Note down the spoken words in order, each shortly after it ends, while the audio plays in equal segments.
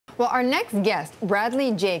Well, our next guest,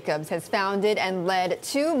 Bradley Jacobs, has founded and led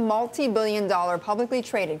two multi-billion-dollar publicly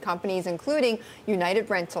traded companies, including United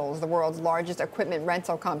Rentals, the world's largest equipment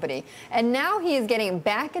rental company. And now he is getting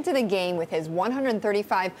back into the game with his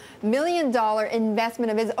 $135 million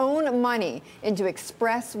investment of his own money into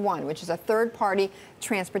Express-1, which is a third-party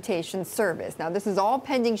transportation service. Now, this is all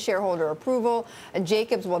pending shareholder approval.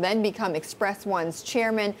 Jacobs will then become Express-1's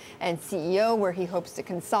chairman and CEO, where he hopes to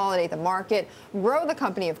consolidate the market, grow the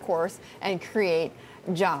company, of course, and create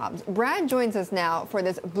jobs. Brad joins us now for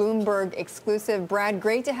this Bloomberg exclusive. Brad,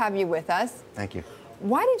 great to have you with us. Thank you.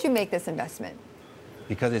 Why did you make this investment?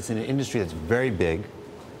 Because it's in an industry that's very big,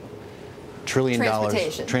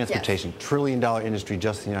 transportation, yes. $1 trillion industry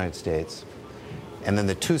just in the United States. And then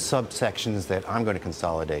the two subsections that I'm going to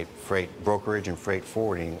consolidate, freight brokerage and freight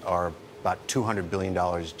forwarding, are about $200 billion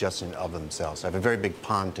just in of themselves. So I have a very big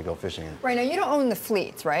pond to go fishing in. Right, now you don't own the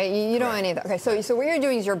fleets, right? You don't own any of that. Okay, so what you're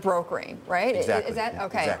doing is you're brokering, right? Exactly. Is that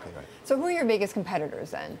okay? Exactly right. So who are your biggest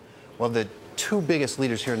competitors then? Well, the two biggest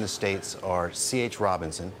leaders here in the States are C.H.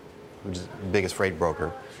 Robinson, which is the biggest freight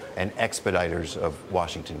broker, and Expeditors of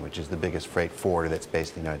Washington, which is the biggest freight forwarder that's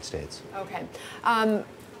based in the United States. Okay.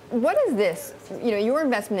 What is this, your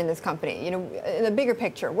investment in this company, in the bigger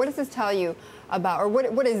picture, what does this tell you about, or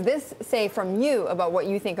what does this say from you about what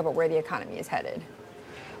you think about where the economy is headed?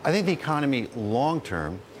 I think the economy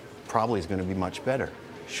long-term probably is going to be much better.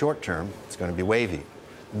 Short-term, it's going to be wavy.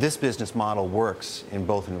 This business model works in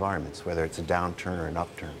both environments, whether it's a downturn or an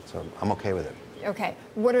upturn, so I'm okay with it. Okay.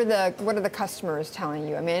 What are the customers telling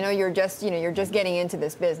you? I mean, I know you're just getting into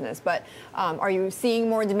this business, but are you seeing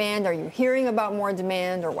more demand? Are you hearing about more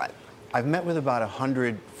demand, or what? I've met with about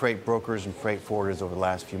 100 freight brokers and freight forwarders over the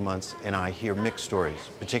last few months, and I hear mixed stories.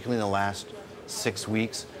 Particularly in the last 6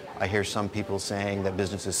 weeks, I hear some people saying that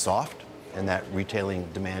business is soft and that retailing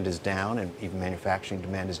demand is down and even manufacturing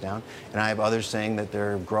demand is down. And I have others saying that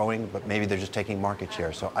they're growing, but maybe they're just taking market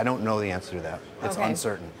share. So I don't know the answer to that. It's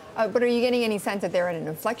uncertain. But are you getting any sense that they're at an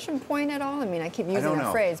inflection point at all? I mean, I keep using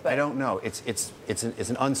that phrase, but I don't know. It's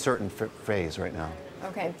an uncertain phase right now.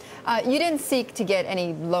 Okay. You didn't seek to get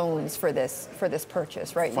any loans for this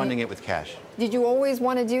purchase, right? Funding it with cash. Did you always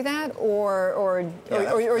want to do that, or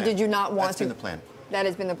did you not want to? That's been the plan. That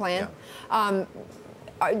has been the plan? Yeah.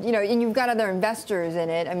 And you've got other investors in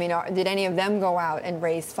it. I mean, did any of them go out and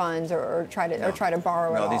raise funds or try to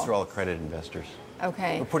borrow at all? No, these are all accredited investors.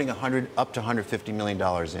 Okay. We're putting up to $150 million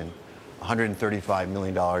in. $135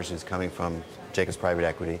 million is coming from Jacobs Private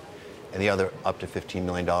Equity, and the other up to $15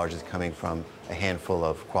 million is coming from a handful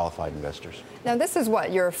of qualified investors. Now, this is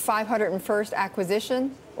what, your 501st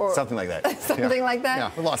acquisition? Or something like that. Something like that?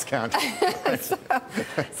 Yeah, we lost count.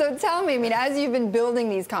 So tell me, I mean, as you've been building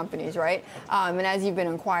these companies, right, and as you've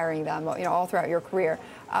been acquiring them, all throughout your career,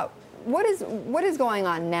 what is going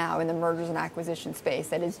on now in the mergers and acquisition space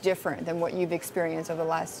that is different than what you've experienced over the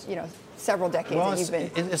last, several decades that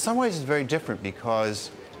you've been? In some ways, it's very different because,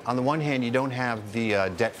 on the one hand, you don't have the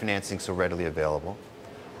debt financing so readily available.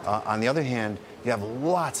 On the other hand, you have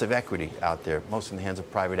lots of equity out there, most in the hands of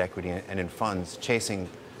private equity and in funds, chasing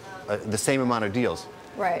the same amount of deals.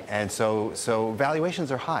 Right. And so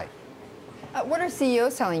valuations are high. What are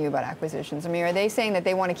CEOs telling you about acquisitions? I mean, are they saying that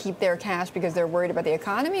they want to keep their cash because they're worried about the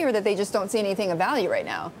economy, or that they just don't see anything of value right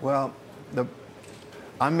now? Well,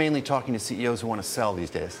 I'm mainly talking to CEOs who want to sell these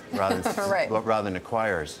days rather than, rather than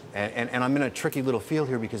acquirers. And I'm in a tricky little field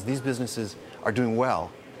here because these businesses are doing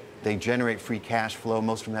well. They generate free cash flow.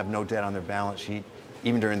 Most of them have no debt on their balance sheet.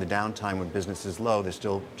 Even during the downtime when business is low, they're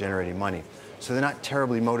still generating money. So they're not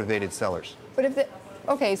terribly motivated sellers. But if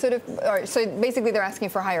okay, so basically they're asking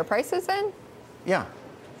for higher prices then? Yeah.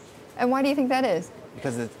 And why do you think that is?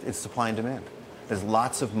 Because it's supply and demand. There's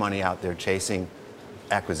lots of money out there chasing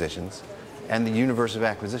acquisitions, and the universe of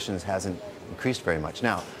acquisitions hasn't increased very much.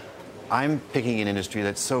 Now, I'm picking an industry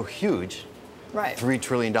that's so huge, right? $3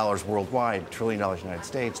 trillion worldwide, $1 trillion in the United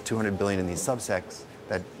States, $200 billion in these subsects,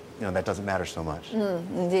 that that doesn't matter so much.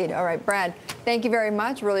 Indeed. All right, Brad, thank you very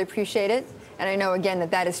much. Really appreciate it. And I know, again,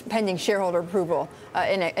 that is pending shareholder approval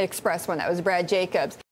in Express-1. That was Brad Jacobs.